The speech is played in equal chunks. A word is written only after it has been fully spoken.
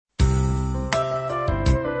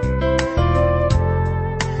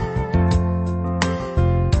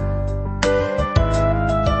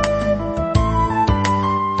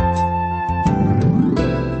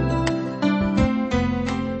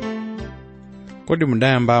Kodi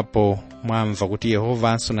mudayambapo mwamva kuti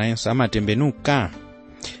Yehovanso nayenso amatembenuka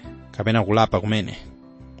kapena kulapa kumene?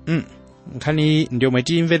 Nkhani ndiyomwe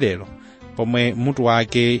timve lero, pomwe mutu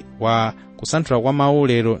wake wa kusanthula kwa mawu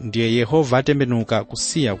lero ndiye Yehova atembenuka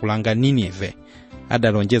kusiya kulanga Ninive.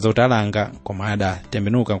 Adalonjeza kuti alanga, koma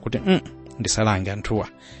adatembenuka kuti ndisalange anthuwa.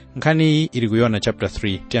 Nkhani iyi ili ku Yona chapter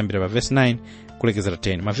 3 tiyambira pa verse 9 kulekezera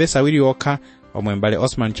 10. Mavesi awiri okha omwe mbale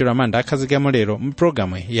Osman Chiramanda akhazikamo lero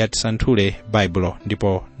mpulogalamu ya Tisanthule Baibulo,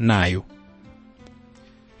 ndipo nayu.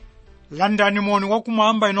 Landani moni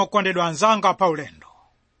wakumwamba ino okondedwa anzanga pa ulendo.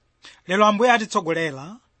 Lero Ambuye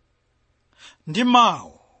atitsogolera ndi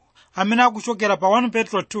mawu amene akuchokera pa 1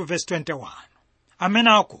 Petro 2 verse 21, amene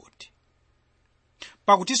akuti,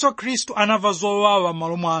 pakutinso Khristu anamva zowawa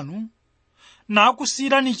m'malo mwanu,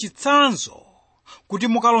 nakusiyirani chitsanzo kuti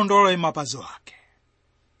mukalondole mapazi ake.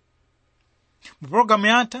 Mu programu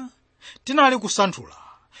yatha tinali kusanthula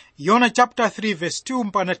Yona chapter 3 verse 2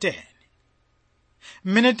 mpaka 10,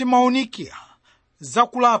 mmene timawunikira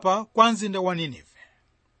zakulapa kwa mzinda wa Ninive.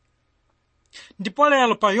 Ndipo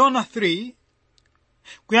lero pa Yona 3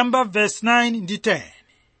 kuyamba verse 9 ndi 10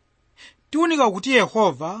 tiwunika kuti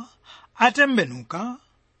Yehova atembenuka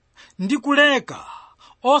ndi kuleka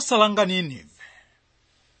osalanga Ninive.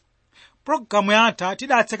 Programu yatha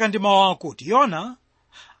tidatseka ndi mawu akuti Yona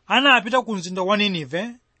anapita ku mzinda wa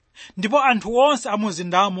Ninive, ndipo anthu onse a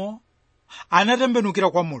muzindamo anatembenukira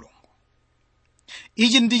kwa Mulungu.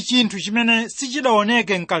 Ichi ndi chinthu chimene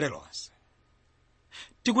sichidaoneke nkale lonse.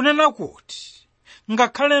 Tikunena kuti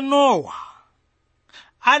ngakhale Nowa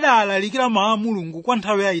adalalikira mawu a Mulungu kwa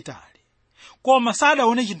nthawi yayitali, koma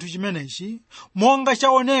sadaone chinthu chimenechi monga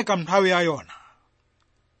chaoneka nthawi ya Yona.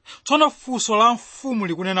 Tsono funso la mfumu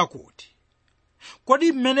likunena kuti,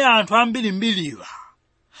 kodi mmene anthu ambirimbiriwa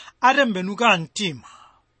atembenuka mtima,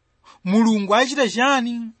 Mulungu achita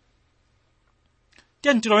chiyani?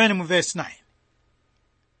 Tiloweni mu verse 9.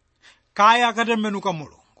 Kaya akatembenuka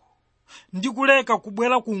Mulungu ndi kuleka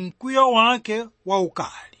kubwera ku mkwiyo wake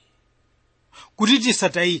waukali, kuti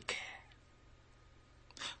tisatayike.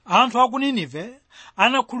 Anthu a ku Ninive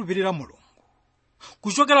anakhulupirira Mulungu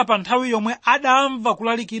kuchokera pa nthawi yomwe adamva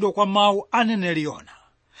kulalikidwa kwa mawu a mneneri Yona,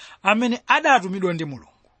 amene adatumidwa ndi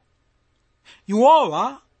Mulungu.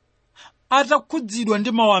 Iwowa atakhudzidwa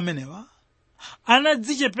ndi mawu amenewa,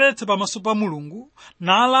 anadzichepetsa pamaso pa Mulungu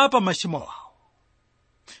nalapa machimo awo.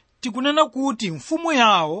 Tikunena kuti mfumu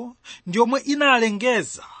yawo ndiyomwe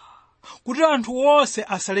inalengeza kuti anthu onse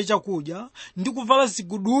asale chakudya ndi kuvala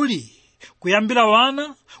ziguduli, kuyambira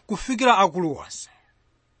wana kufikira akulu onse.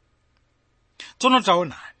 Tsono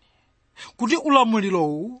taonani kuti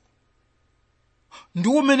ulamulirowu ndi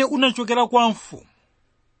umene unachokera kwa mfumu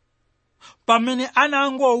pamene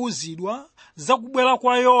anangowuzidwa za kubwera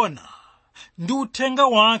kwa Yona ndi uthenga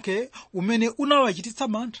wake umene unawachititsa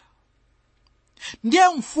mantha. Ndiye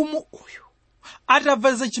mfumu uyu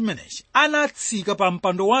atamva za chimenechi, anatsika pa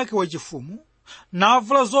mpando wake wachifumu,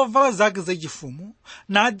 navala zovala zake zachifumu,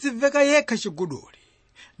 nadziveka yekha chiguduli,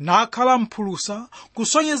 nakhala mphulusa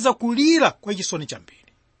kusonyeza kulira kwa chisoni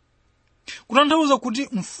chambiri. Kutanthauza kuti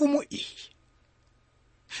mfumu iyi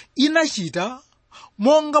inachita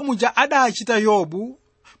monga muja adachita Yobu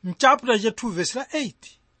mchapter 2 verse 8,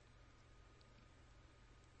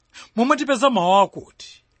 momwe tipeza mawu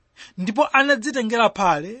akuti, ndipo anadzitengera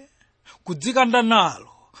phale kudzikanda nalo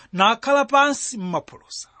nakhala pansi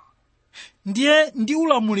m'maphulusa. Ndiye ndi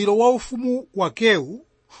ulamuliro wa ufumu wakewu,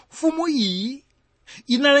 mfumu iyi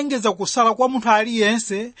inalengeza kusala kwa munthu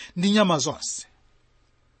aliyense ndi nyama zonse.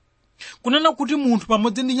 Kunena kuti munthu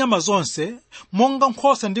pamodzi ndi nyama zonse, monga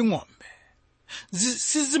nkhosa ndi ng'ombe,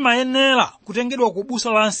 sizimayenera kutengedwa ku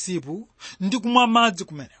busa la nsipu ndi kumwa madzi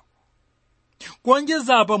kumeneko.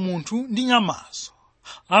 Kuonjeza apa, munthu ndi nyamazo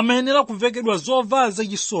amayenera kuvekedwa zovala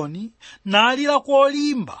zachisoni nalira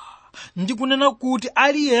kolimba, ndi kunena kuti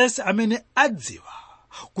aliyense amene adziwa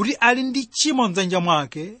kuti ali ndi tchimo m'dzanja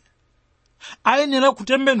mwake ayenera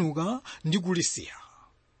kutembenuka ndi kulisiya.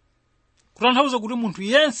 Kutanthauza kuti munthu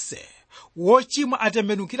yense wochimwa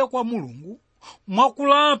atembenukira kwa Mulungu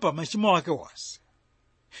mwakulapa machimo ake onse.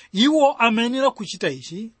 Iwo amayenera kuchita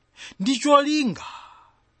ichi ndi cholinga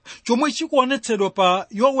chomwe chikuonetsedwa pa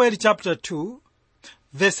Yoweli chapter 2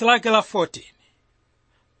 verse lake la 14,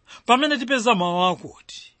 pamene tipeza mawu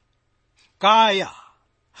akuti, kaya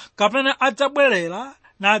kapena adzabwerera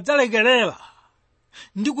na adzalekerera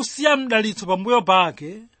ndi kusiya mdalitso pambuyo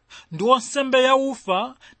pake, ndiwo nsembe ya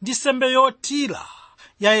ufa ndi nsembe yothira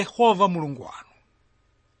ya Yehova Mulungu wanu.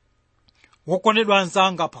 Wokondedwa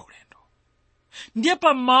anzanga pa ulendo, ndiye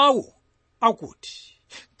pa mawu akuti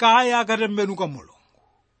kaya akatembenuka Mulungu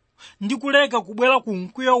ndi kuleka kubwera ku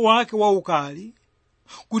mkwiyo wake waukali,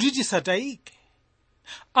 kuti tisatayike.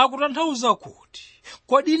 Akutanthauza kuti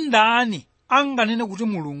kodi ndani anganene kuti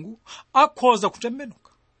Mulungu akhoza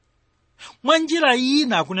kutembenuka? Mwa njira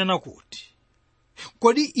ina akunena kuti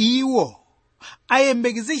kodi iwo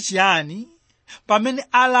ayembekeze chiyani pamene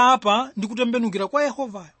alapa ndi kutembenukira kwa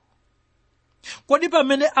Yehovayo? Kodi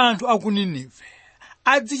pamene anthu a ku Ninive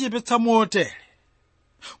adzichepetsa motere,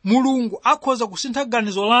 Mulungu akhoza kusintha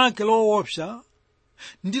ganizo lake loopsa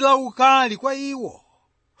ndi laukali kwa iwo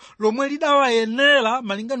lomwe lidawayenera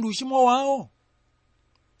malinga ndi uchimo wawo?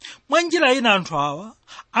 Mwa njira ina anthu awa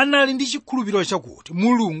anali ndi chikhulupiriro chakuti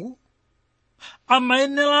Mulungu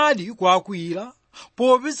amayeneradi kuwakwiyira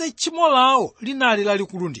popeza tchimo lawo linali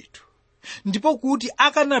lalikulu ndithu, ndipo kuti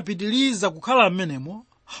akanapitiliza kukhala m'menemo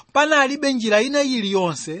panalibe njira ina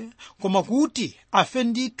iliyonse koma kuti afe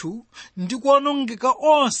ndithu ndi kuwonongeka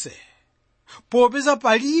onse, popeza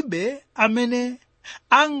palibe amene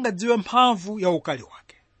angadziwe mphamvu ya ukali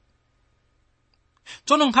wake.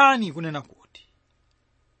 Tsono nkhani ikunena kuti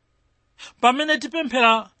pamene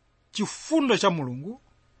tipemphera chifundo cha Mulungu,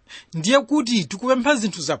 ndiye kuti tikupempha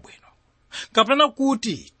zinthu zabwino, kapena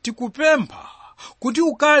kuti tikupempha kuti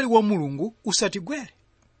ukali wa Mulungu usatigwere.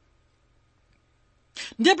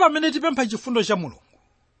 Ndiye pamene tipempha chifundo cha Mulungu,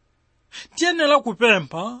 tiyenera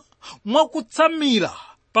kupempha mwakutsamira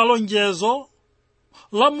pa lonjezo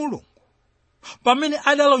la Mulungu pamene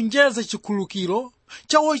adalonjeza chikhululukiro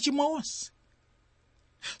cha ochimwa onse.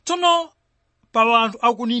 Tsono pa anthu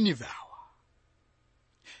a ku Ninive awa,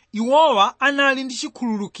 iwowa anali ndi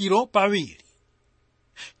chikhululukiro pawiri: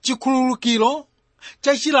 chikhululukiro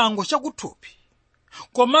cha chilango chakuthupi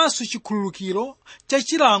komanso chikhululukiro cha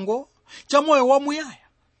chilango cha moyo wamuyaya.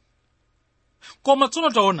 Koma tsono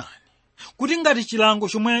taonani kuti ngati chilango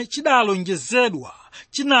chomwe chidalonjezedwa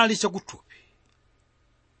chinali chakuthupi,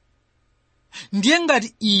 ndiye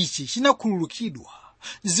ngati ichi chinakhululukidwa,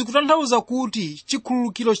 zikutanthauza kuti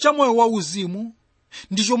chikhululukiro cha moyo wauzimu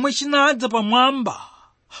ndi chomwe chinadza pamwamba,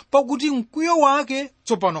 pakuti mkwiyo wake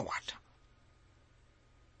tsopano watha.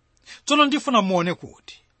 Tsono ndifuna muone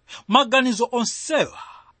kuti maganizo onsewa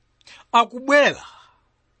akubwera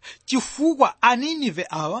chifukwa Aninive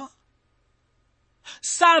awa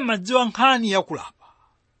samadziwa nkhani yakulapa.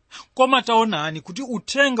 Koma taonani kuti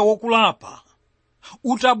uthenga wakulapa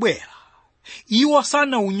utabwera, iwo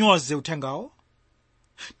sanaunyoze uthengawo.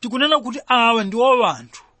 Tikunena kuti awa ndiwo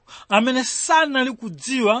anthu amene sanali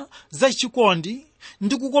kudziwa za chikondi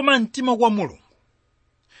ndi kukoma mtima kwa Mulungu,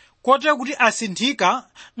 kotero kuti asinthika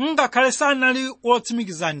ngakhale sanali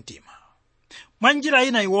wotsimikiza mtima. Mwa njira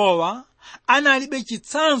ina iwowa analibe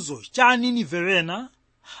chitsanzo cha Aninive ena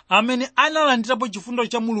amene analandirapo chifundo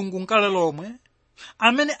cha Mulungu nkale lomwe,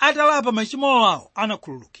 amene atalapa machimo awo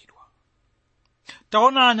anakhululukidwa.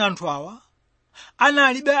 Taonani anthu awa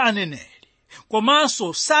analibe aneneri,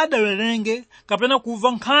 komanso sadawerenge kapena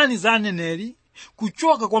kumva nkhani za aneneri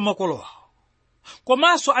kuchoka kwa makolo awo.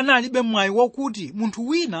 Komanso analibe mwayi wakuti munthu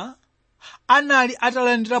wina anali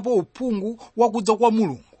atalandirapo uphungu wakudza kwa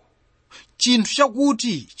Mulungu, chinthu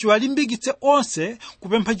chakuti chiwalimbikitse onse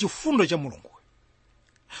kupempha chifundo cha Mulungu.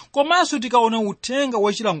 Komanso tikaona uthenga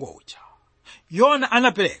wa chilango uja Yona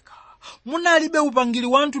anapereka, munalibe upangiri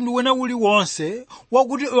wa mtundu wena uliwonse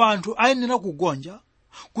wakuti anthu ayenera kugonja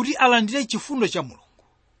kuti alandire chifundo cha Mulungu.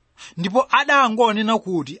 Ndipo adangonena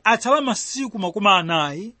kuti atsala masiku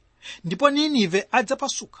 40 ndipo Ninive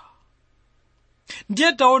adzapasuka.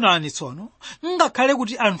 Ndiye taonani tsono, ngakhale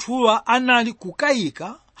kuti anthuwa anali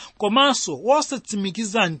kukayika komanso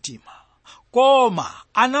wosatsimikiza mtima, koma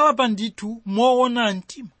analapa ndithu moona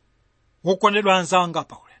mtima. Wokondedwa anzanga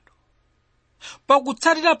pa ulendo,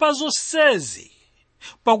 pakutsatira pa zonsezi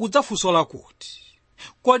pakudzafunso lakuti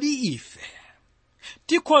kodi ife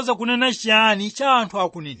tikhoza kunena chiyani cha anthu a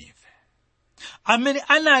ku Ninive amene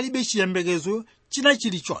analibe chiyembekezo china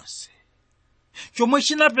chilichonse chomwe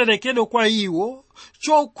chinaperekedwa kwa iwo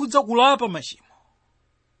chokhudza kulapa machimo?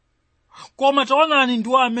 Koma taonani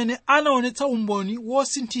ndiwo amene anaonetsa umboni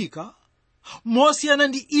wosinthika mosiyana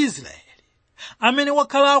ndi Israeli amene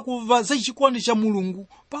wakhala akumva za chikondi cha Mulungu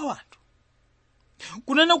pa anthu.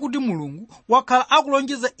 Kunena kuti Mulungu wakhala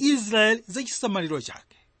akulonjeza Israeli za chisamaliro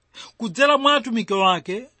chake kudzera mwa atumiki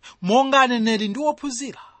wake monga aneneri ndi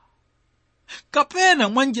ophunzira, kapena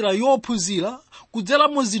mwa njira yophunzira kudzera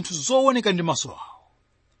mu zinthu zooneka ndi maso awo.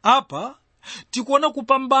 Apa tikuona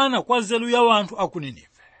kupambana kwa nzeru ya anthu a ku Ninive.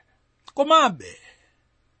 Komabe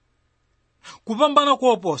kupambana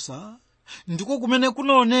koposa ndiko kumene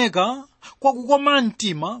kunaoneka kwa kukoma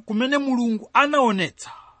mtima kumene Mulungu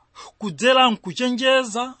anaonetsa kudzera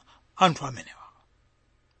mkuchenjeza anthu amenewa.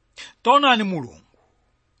 Taonani Mulungu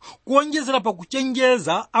kuonjezera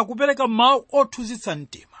pakuchenjeza akupereka mawu othunzitsa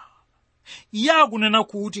mtima. Iye akunena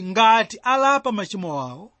kuti ngati alapa machimo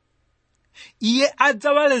awo, iye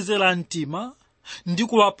adzawalezera mtima ndi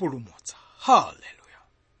kuwapulumutsa. Haleluya!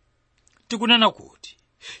 Tikunena kuti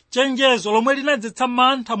chenjezo lomwe linadzetsa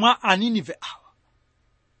mantha mwa Aninive awa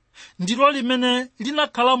ndilo limene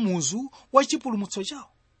linakhala muzu wa chipulumutso chawo.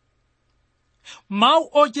 Mawu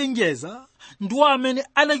ochenjeza ndiwo amene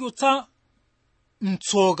anachotsa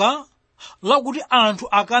mtsoka lakuti anthu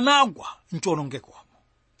akanagwa mchiwonongeko,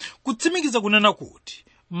 kutsimikiza kunena kuti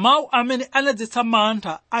mawu amene anadzetsa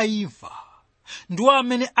mantha a imfa ndiwo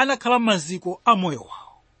amene anakhala maziko a moyo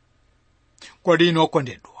wawo. Kodi inu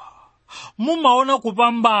okondedwa, mumaona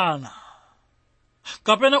kupambana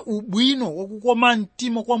kapena ubwino wakukoma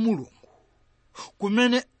mtima kwa Mulungu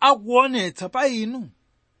kumene akuonetsa pa inu?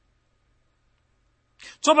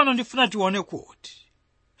 Tsopano ndifuna tione kuti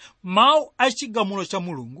mawu a chigamulo cha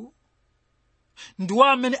Mulungu ndiwo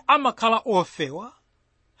amene amakhala ofewa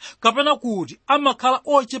kapena kuti amakhala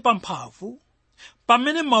ochepa mphamvu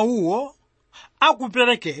pamene mawuwo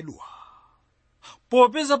akuperekedwa,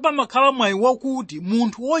 popeza pamakhala mwayi wakuti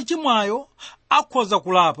munthu wochimwayo akhoza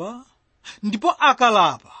kulapa ndipo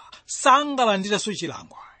akalapa sangalandirenso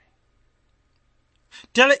chilango.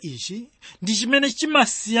 Tere ichi ndi chimene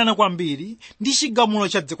chimasiyana kwambiri ndi chigamulo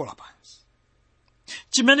cha dziko lapansi,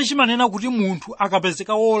 chimene chimanena kuti munthu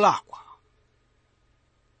akapezeka wolakwa,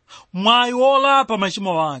 mwayi wolapa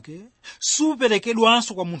machimo wake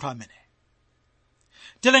superekedwanso kwa munthu amene.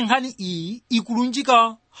 Tere nkhani iyi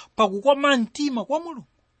ikulunjika pakukoma mtima kwa Mulungu.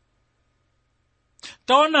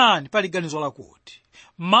 Taonani pali ganizo lakuti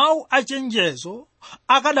mawu achenjezo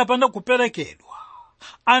akadapanda kuperekedwa,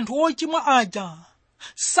 anthu ochimwa aja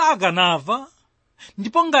sakanava,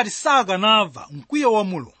 ndipo ngati sakanava mkwiyo wa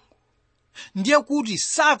Mulungu, ndiye kuti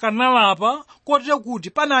sakanalapa kotero kuti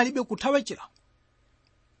panalibe kuthawa chilango.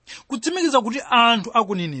 Kutsimikiza kuti anthu a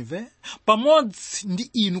ku Ninive pamodzi ndi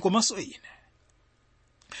inu komanso ine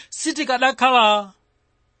sitikadakhala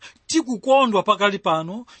tikukondwa pakali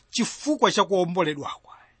pano chifukwa cha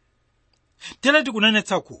kuomboledwako. Tere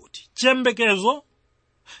tikunenetsa kuti chiyembekezo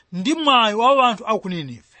ndi mwayi wa anthu a ku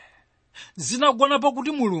Ninive zinagona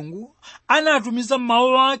pakuti Mulungu anatumiza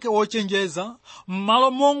mawu ake ochenjeza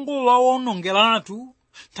m'malo mongowawonongeratu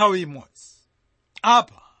nthawi imodzi.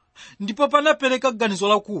 Apa ndipo panapereka ganizo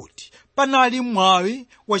lakuti panali mwayi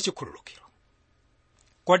wachikhululukiro.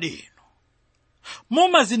 Kodi inu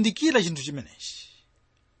mumazindikira chinthu chimenechi,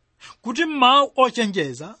 kuti mawu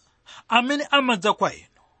ochenjeza amene amadza kwa inu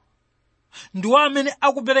ndiwo amene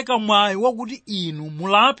akupereka mwayi wakuti inu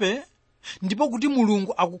mulape ndipo kuti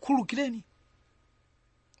Mulungu akukhululukireni?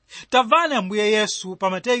 Tamvani Ambuye Yesu pa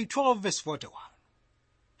Mateyu 12:41.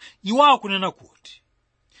 Iwo akunena kuti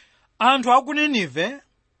anthu a ku Ninive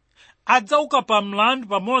adzauka pa mlandu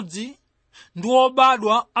pamodzi ndi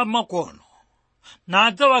obadwa amakono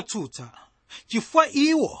nadzawatsutsa, chifukwa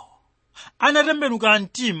iwo anatembenuka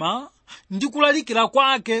mtima ndi kulalikira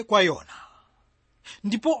kwake kwa Yona.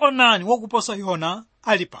 Ndipo onani wakuposa Yona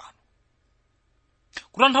ali pano.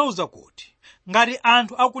 Kutanthauza kuti ngati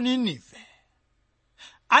anthu a ku Ninive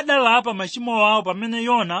adalapa machimo awo pamene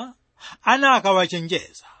Yona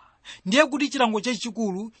anakawachenjeza, ndiye kuti chilango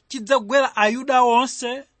chachikulu chidzagwera Ayuda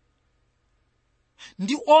onse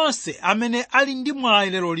ndi onse amene ali ndi mwayi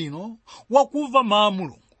lero lino wakumva mawu a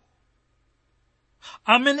Mulungu,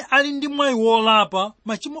 amene ali ndi mwayi wolapa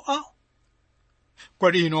machimo awo.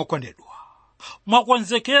 Kodi inu okondedwa,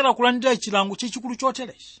 mwakonzekera kulandira chilango chachikulu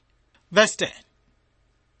choterechi? Verse 10.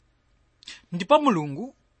 Ndipo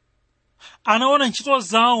Mulungu anaona ntchito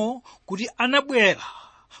zawo kuti anabwera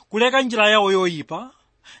kuleka njira yawo yoyipa,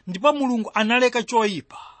 ndipo Mulungu analeka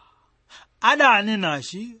choyipa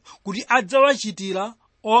adanenachi kuti adzawachitira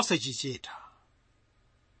osachichita.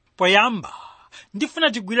 Poyamba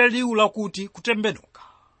ndifuna tigwire liwu lakuti kutembenuka.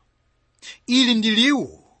 Ili ndi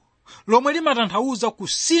liwu lomwe limatanthauza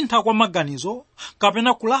kusintha kwa maganizo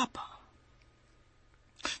kapena kulapa.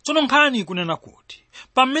 Tsono nkhani ikunena kuti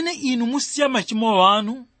pamene inu musiya machimo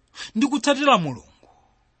anu ndi kutsatira Mulungu,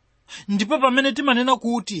 ndipo pamene timanena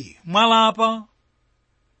kuti mwalapa.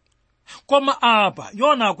 Koma apa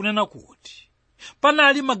Yona akunena kuti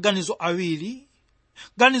panali maganizo awiri.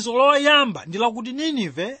 Ganizo loyamba ndi lakuti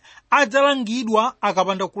Ninive adzalangidwa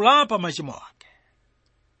akapanda kulapa machimo ake.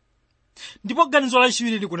 Ndipo ganizo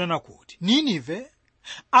lachiwiri likunena kuti Ninive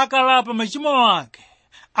akalapa machimo ake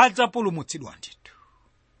adzapulumutsidwa ndithu.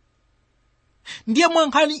 Ndiye mwa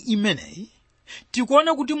nkhani imeneyi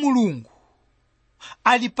tikuona kuti Mulungu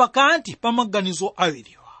ali pakati pa maganizo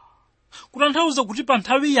awiriwa, kutanthauza kuti pa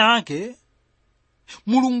nthawi yake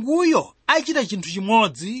mulunguyo achita chinthu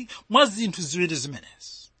chimodzi mwa zinthu ziwiri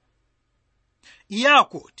zimenezi. Iye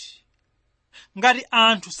akuti ngati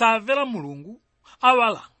anthu samvera mulungu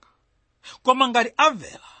awalanga, koma ngati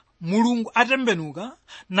amvera mulungu atembenuka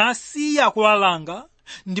nasiya kuwalanga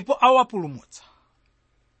ndipo awapulumutsa.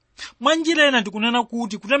 Mwa njira ina tikunena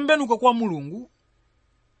kuti kutembenuka kwa mulungu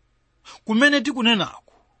kumene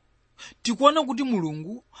tikunenaku, tikuona kuti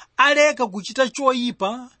mulungu aleka kuchita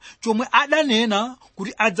choyipa chomwe adanena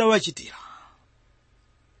kuti adzawachitira.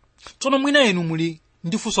 Tsono mwina inu muli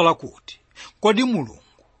ndi funso lakuti kodi mulungu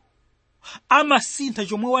amasintha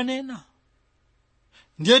chomwe wanena?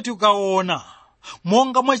 Ndiye tikaona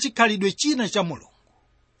monga mwa chikhalidwe china cha mulungu,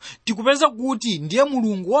 tikupeza kuti ndiye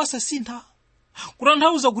mulungu wosasintha,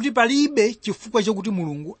 kutanthauza kuti palibe chifukwa chakuti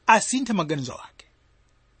mulungu asinthe maganizo ake.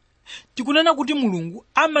 Tikunena kuti mulungu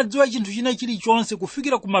amadziwa chinthu china chilichonse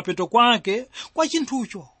kufikira kumapeto kwake kwa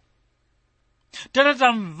chinthucho.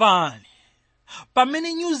 Tamvani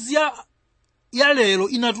pamene nyuzi ya lero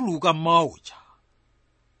inatuluka mmawa uja,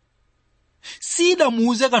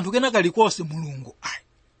 sidamuuze kanthu kena kalikonse mulungu ayi.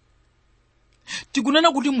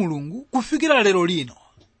 Tikunena kuti mulungu kufikira lero lino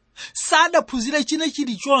sadaphunzire china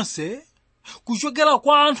chilichonse kuchokera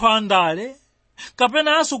kwa anthu andale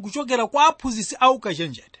kapenanso kuchokera kwa aphunzitsi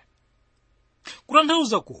aukachenjede.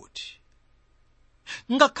 Kutanthauza kuti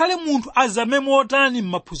ngakhale munthu azame motani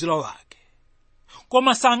m'maphunziro ake,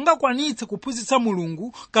 koma sangakwanitse kuphunzitsa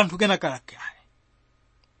mulungu kanthu kena kalakale.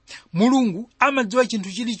 Mulungu amadziwa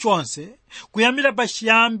chinthu chilichonse kuyambira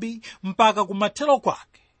pachiyambi mpaka kumathero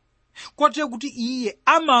kwake, kotero kuti iye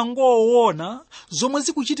amangoona zomwe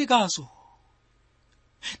zikuchitikazo.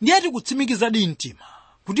 Ndiye tikutsimikizadi mtima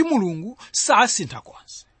kuti mulungu sasintha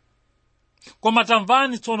konse. Koma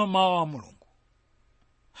tamvani tsono mawu a mulungu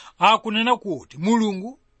akunena kuti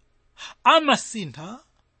mulungu amasintha.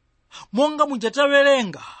 Monga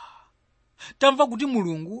mujatawerenga tamva kuti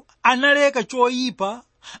mulungu analeka choyipa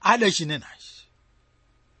adachinenachi.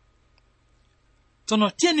 Tsono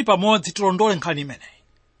tiyeni pamodzi tilondole nkhani imeneyi.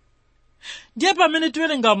 Ndiye pamene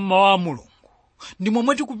tiwerenga mawu a mulungu ndi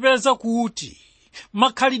momwe tikupeza kuti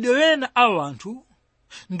makhalidwe ena a anthu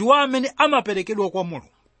ndiwo amene amaperekedwa kwa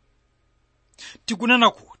mulungu. Tikunena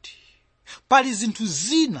kuti pali zinthu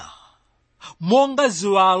zina monga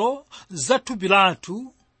ziwalo za thupi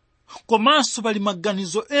lathu, komanso pali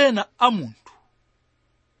maganizo ena a munthu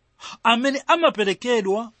amene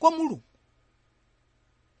amaperekedwa kwa mulungu.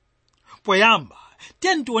 Poyamba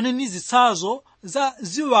tiyeni tione zitsanzo za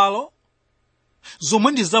ziwalo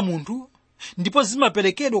zomwe ndi za munthu ndipo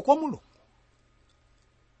zimaperekedwa kwa mulungu.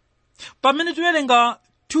 Pamene tiwerenga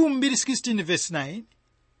 2:16 verse 9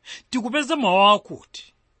 tikupeza mawu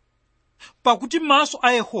akuti pakuti maso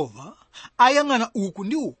a Yehova ayang'ana uku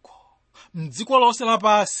ndi uko m'dziko lonse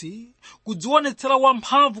lapansi kudzionetsera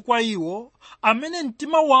wamphamvu kwa iwo amene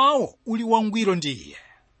mtima wawo uli wangwiro ndi iye.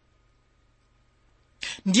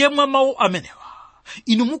 Ndiye mwa mawu amenewa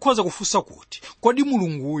inu mukhoza kufunsa kuti kodi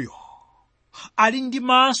mulunguyo ali ndi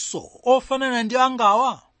maso ofanana ndi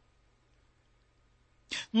angawa?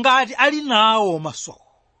 Ngati ali nawo maso,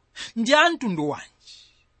 ndi a mtundu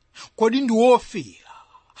wanji? Kodi ndi wofiira,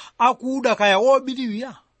 akuda kaya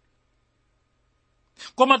wobiriwira?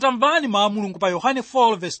 Koma tamvani mawu a mulungu pa Yohane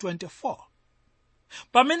 4:24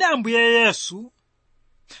 pamene Ambuye Yesu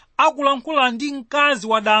akulankhula ndi mkazi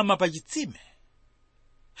wadama pa chitsime,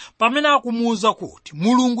 pamene akumuwuza kuti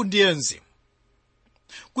mulungu ndiye mzimu,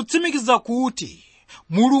 kutsimikiza kuti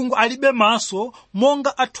mulungu alibe maso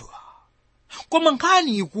monga athuwa. Koma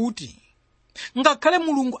nkhani ikuti ngakhale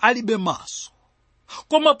mulungu alibe maso,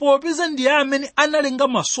 koma popeza ndiye amene analenga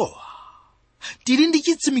masowa, tili ndi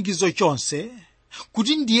chitsimikizo chonse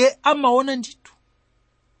kuti ndiye amaona ndithu.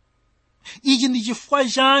 Ichi ndi chifukwa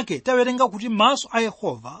chake tawerenga kuti maso a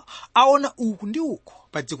Yehova aona uku ndi uko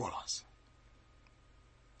pa dziko lonse.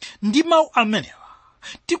 Ndi mawu amenewa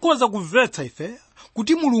tikhoza kumvetsa ife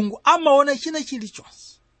kuti mulungu amaona china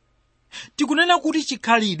chilichonse. Tikunena kuti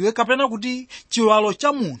chikhalidwe kapena kuti chiwalo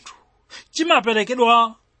cha munthu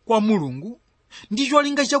chimaperekedwa kwa mulungu ndi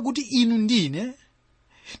cholinga chakuti inu ndine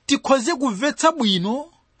tikhoze kumvetsa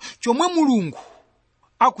bwino chomwe mulungu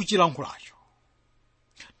akuchilankhulacho.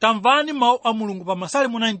 Tamvani mawu a mulungu pa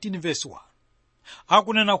Masalimo 19 verse 1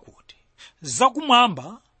 akunena kuti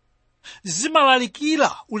zakumwamba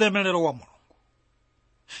zimalalikira ulemerero wa mulungu,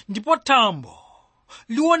 ndipo thambo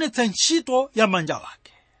liwonetsa ntchito ya manja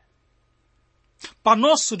lake.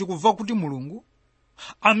 Panonso tikumva kuti mulungu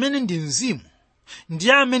amene ndi mzimu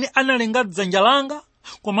ndiye amene analenga dzanja langa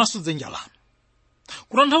komanso dzanja lanu,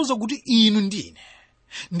 kutanthauza kuti inu ndine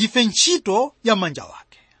ndife ntchito ya manja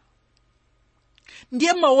lake.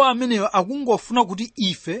 ndiye mawu ameneyo akungofuna kuti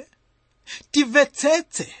ife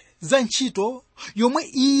timvetsetse za ntchito yomwe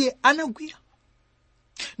iye anagwira.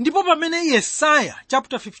 Ndipo pamene Yesaya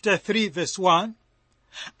chapter 53 verse 1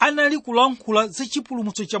 anali kulankhula za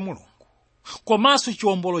chipulumutso cha Mulungu komanso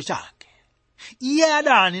chiwombolo chake, iye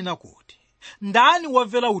adanena kuti, ndani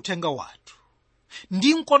wamvera uthenga wathu,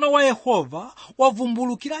 ndi mkono wa Yehova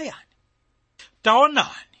wavumbulukira yani?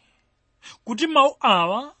 Taonani kuti mawu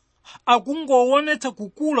awa akungowonetsa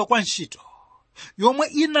kukula kwa ntchito yomwe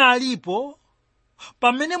inalipo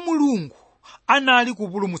pamene Mulungu anali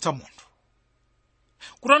kupulumutsa munthu.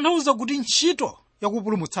 Kutanthauza kuti ntchito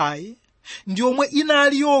yakupulumutsayi ndi yomwe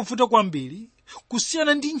inali yovuta kwambiri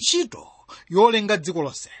kusiyana ndi ntchito yolenga dziko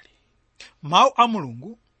lonseli. Mawu a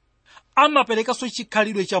Mulungu amaperekanso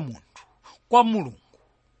chikhalidwe cha munthu kwa Mulungu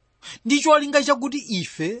ndi cholinga chakuti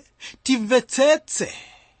ife timvetsetse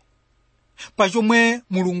pa chomwe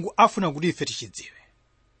Mulungu afuna kuti ife tichidziwe.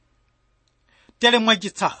 Tere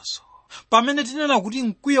mwachitsanzo, pamene tinena kuti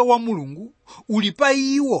mkwiyo wa Mulungu uli pa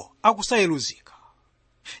iwo akusayeluzika,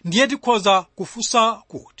 ndiye tikhoza kufunsa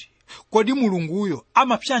kuti kodi Mulunguyo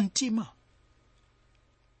amapsa mtima?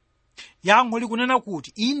 Yankho likunena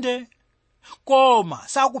kuti inde, koma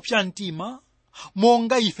sakupsa mtima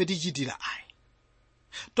monga ife tichitira ayi.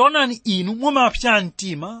 Taonani inu mumapsa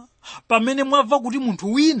mtima pamene mwamva kuti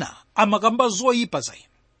munthu wina amakamba zoyipa za inu,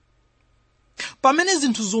 pamene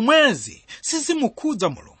zinthu zomwezi sizimukhudza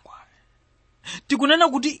Mulungu. Tikunena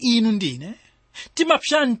kuti inu ndine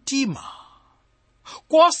timapsa mtima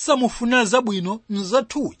kosamufuna zabwino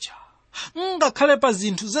mzathuja ngakhale pa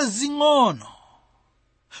zinthu zazing'ono,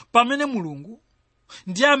 pamene Mulungu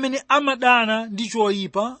ndiye amene amadana ndi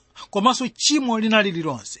choyipa komanso tchimo lina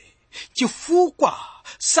lililonse, chifukwa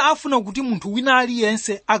safuna kuti munthu wina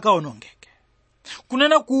aliyense akawonongeke.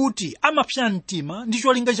 Kunena kuti amapsa mtima ndi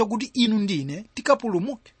cholinga chakuti inu ndine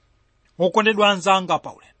tikapulumuke. Okondedwa anzanga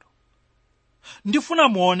pa ulendo, ndifuna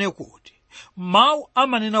muone kuti mawu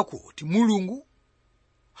amanena kuti Mulungu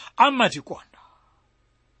amatikonda,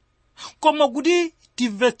 koma kuti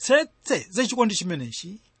timvetsetse za chikondi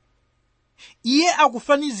chimenechi, iye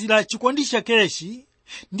akufanizira chikondi chakechi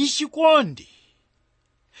ndi chikondi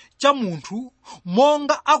cha munthu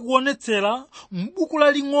monga akuonetsera m'buku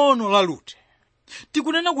laling'ono la Rute.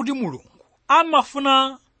 Tikunena kuti Mulungu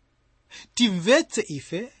amafuna timvetse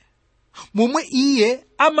ife momwe iye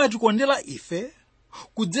amatikondera ife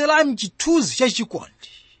kudzera mchithunzi cha chikondi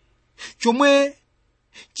chomwe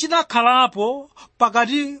chinakhalapo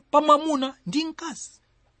pakati pa mwamuna ndi mkazi.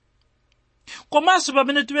 Komanso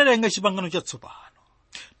pamene tiwerenga chipangano chatsopano,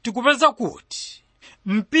 tikupeza kuti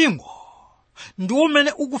mpingo ndi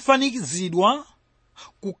umene ukufanizidwa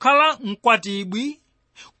kukhala mkwatibwi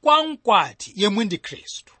kwa mkwati yemwe ndi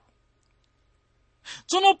Khristu.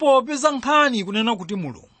 Tsono popeza nkhani kunena kuti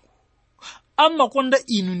Mulungu amakonda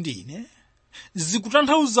inu ndine,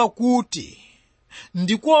 zikutanthauza kuti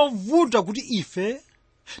ndikovuta kuti ife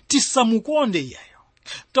tisamukonde iyeyo.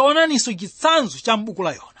 Taonaninso chitsanzo cha m'buku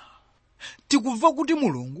la Yona. Tikumva kuti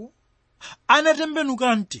Mulungu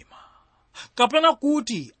anatembenuka mtima, kapena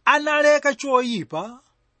kuti analeka choyipa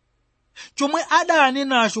chomwe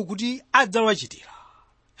adanenacho kuti adzawachitira,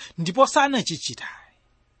 ndipo sanachichita.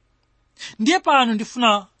 Ndiye pano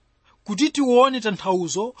ndifuna kuti tione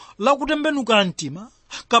tanthauzo la kutembenuka mtima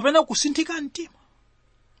kapena kusinthika mtima.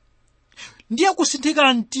 Ndiye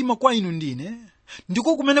kusinthika mtima kwa inu ndine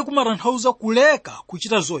ndiko kumene kumatanthauza kuleka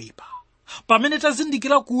kuchita zoyipa pamene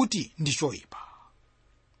tazindikira kuti ndi choyipa.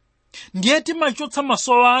 Ndiye timachotsa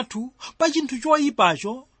maso athu pa chinthu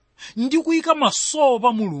choyipacho ndi kuyika maso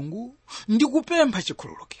pa Mulungu ndi kupempha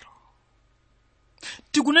chikhululukiro.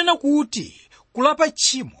 Tikunena kuti kulapa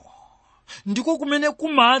tchimo ndiko kumene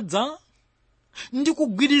kumadza ndi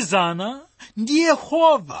kugwirizana ndi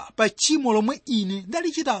Yehova pa tchimo lomwe ine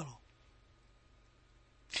ndalichitalo.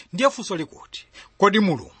 Ndiye funso likuti, kodi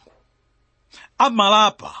Mulungu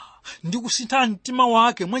amalapa ndi kusintha mtima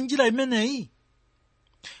wake mwa njira imeneyi?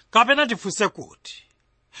 Kapena tifunse kuti,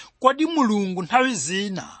 kodi Mulungu nthawi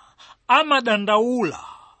zina amadandaula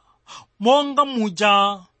monga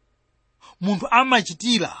muja munthu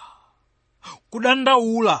amachitira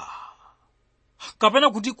kudandaula kapena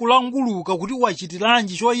kuti kulanguluka kuti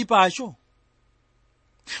wachitiranji choyipacho?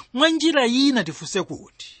 Mwa njira ina tifunse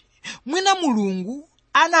kuti, mwina Mulungu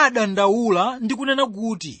anadandaula ndi kunena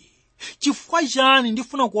kuti chifukwa chani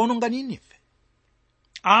ndifuna kuononga Ninive?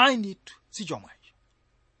 Ayi ndithu si chomwecho.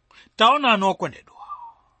 Taonani okondedwa,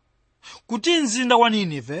 kuti mzinda wa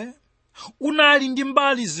Ninive unali ndi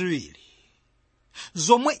mbali ziwiri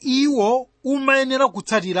zomwe iwo umayenera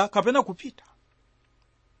kutsatira kapena kupita.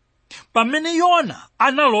 pamene Yona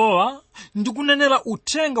analowa ndi kunenera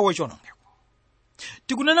uthenga wachionongeko.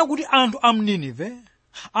 Tikunena kuti anthu a Ninive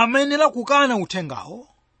amayenera kukana uthengawo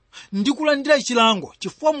ndi kulandira chilango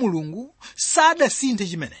chifukwa Mulungu sadasinthe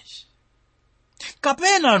chimenechi.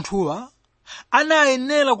 Kapena anthuwa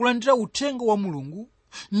anayenera kulandira uthenga wa Mulungu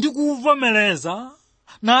ndi kuvomereza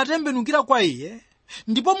na atembenukira kwa iye,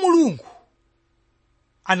 ndipo Mulungu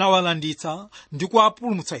anawalanditsa ndi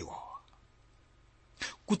kuwapulumutsa iwo.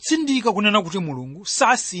 Kutsindika kunena kuti Mulungu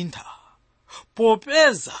sasintha,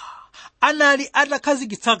 popeza anali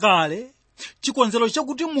atakhazikitsa kale chikonzero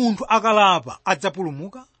chakuti munthu akalapa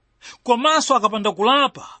adzapulumuka, komanso akapanda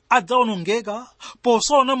kulapa adzawonongeka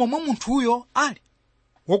posaona momwe munthuyo ali.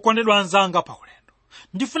 Wokondedwa anzanga pa ulendo,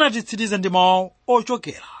 ndifuna titsirize ndi mawu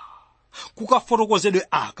ochokera kukafotokozedwe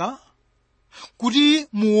aka kuti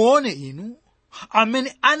muone inu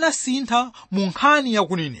amene anasintha mu nkhani ya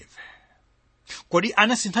ku Ninive. Kodi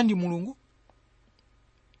anasintha ndi Mulungu?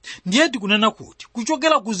 Ndiye tikunena kuti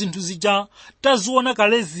kuchokera ku zinthu zija taziona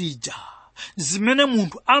kale zija zimene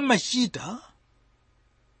munthu amachita,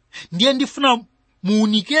 ndiye ndifuna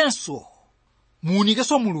muunikenso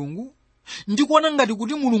Mulungu ndi kuona ngati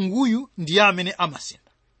kuti Mulunguyu ndiye amene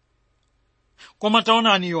amasintha. Koma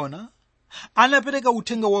taonani, Yona anapereka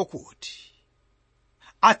uthenga wakuti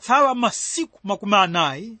atsala masiku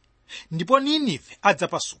 40 ndipo Ninive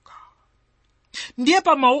adzapasuka. Ndiye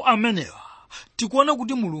pa mawu amenewa tikuona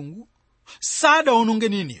kuti Mulungu sadawononge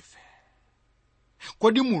Ninive.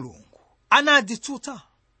 Kodi Mulungu anadzitsutsa?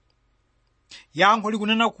 Yankho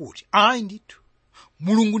likunena kuti ayi ndithu,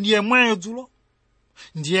 Mulungu ndiye mweyo dzulo,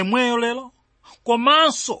 ndiye mweyo lero,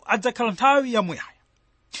 komanso adzakhala nthawi yamuyaya.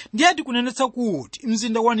 Ndiye tikunenetsa kuti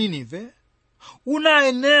mzinda wa Ninive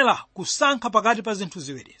unayenera kusankha pakati pa zinthu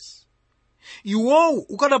ziwirizi. Iwowu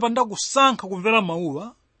ukadapanda kusankha kumvera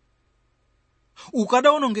mawuwa,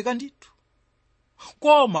 ukadawonongeka ndithu.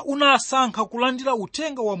 Koma unasankha kulandira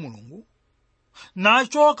uthenga wa Mulungu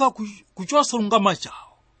nachoka kuchosalungama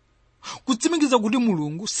chawo, kutsimikiza kuti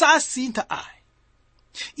Mulungu sasintha ayi.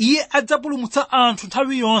 Iye adzapulumutsa anthu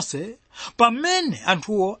nthawi yonse pamene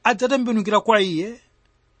anthuwo adzatembenukira kwa iye,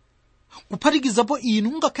 kuphatikizapo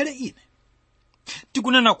inu ngakhale ine.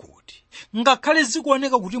 Tikunena kuti ngakhale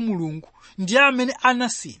zikuoneka kuti Mulungu ndiye amene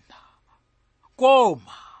anasintha,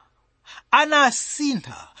 koma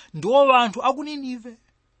anasintha ndiwo anthu a ku Ninive.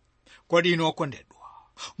 Kodi inu okondedwa,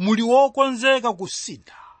 muli wokonzeka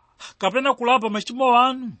kusintha kapena kulapa machimo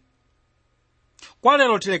anu? Kwa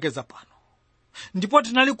lero tilekeza pano, ndipo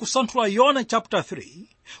tinali kusanthula Yona chapter 3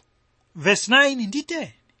 verse 9 ndi 10,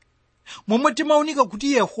 momwe timaunika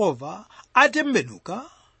kuti Yehova atembenuka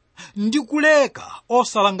ndi kuleka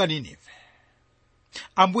osalanga Ninive.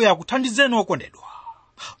 Ambuye akuthandizeni okondedwa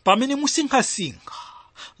pamene musinkhasinkha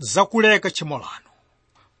zakuleka tchimo lanu.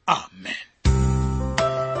 Amen.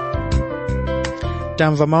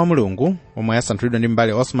 Tamva mawu Mulungu omwe asanthulidwa ndi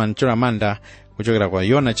mbale Osman Chiramanda kuchokera kwa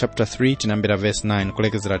Yona chapter 3 tinambira verse 9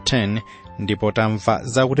 kulekezera 10, ndipo tamva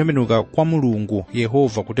za kutembenuka kwa Mulungu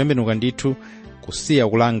Yehova, kutembenuka ndithu kusiya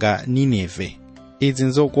kulanga Ninive. Izi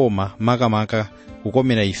nzokoma makamaka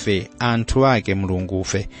kukomera ife anthu ake Mulungu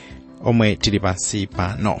ufe omwe tili pansi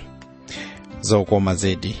pano. Zokoma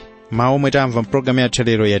zedi mawu omwe tamva mpulogalamu yathu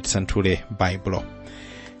lero yatisanthule Baibulo.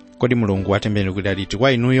 Kodi Mulungu atembenukira liti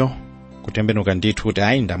kwa inuyo? Kutembenuka ndithu kuti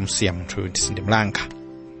ayi ndamusiya munthu ndisindimulanga.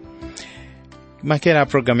 Makera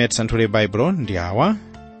program yatisanthule Baibulo ndi awa.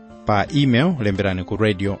 Pa email lemberani ku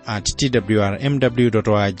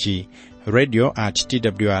radio@twrmw.org,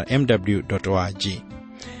 radio@twrmw.org.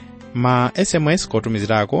 Ma SMS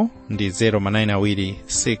kotumizirako ndi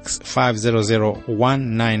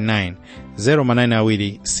 0manayinawiri6500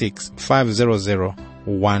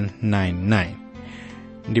 0manayinawiri6500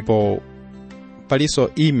 ndipo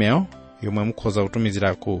paliso email yomwe mukhoza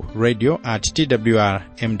kutumizira ku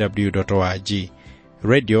radio@twrmw.org,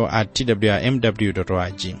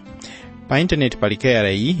 radio@twrmw.org. Pa internet pali KRA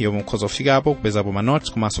yomwe mukhoza kufikapo kupezapo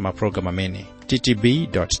manotes komanso maprogram amene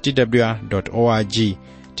ttb.twr.org,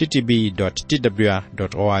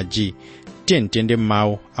 ttb.twr.org. tiyende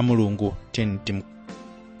m'mawu a Mulungu,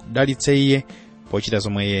 timudalitse iye pochita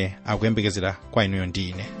zomwe iye akuyembekezera kwa inuyo ndi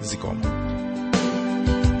ine. Zikomo.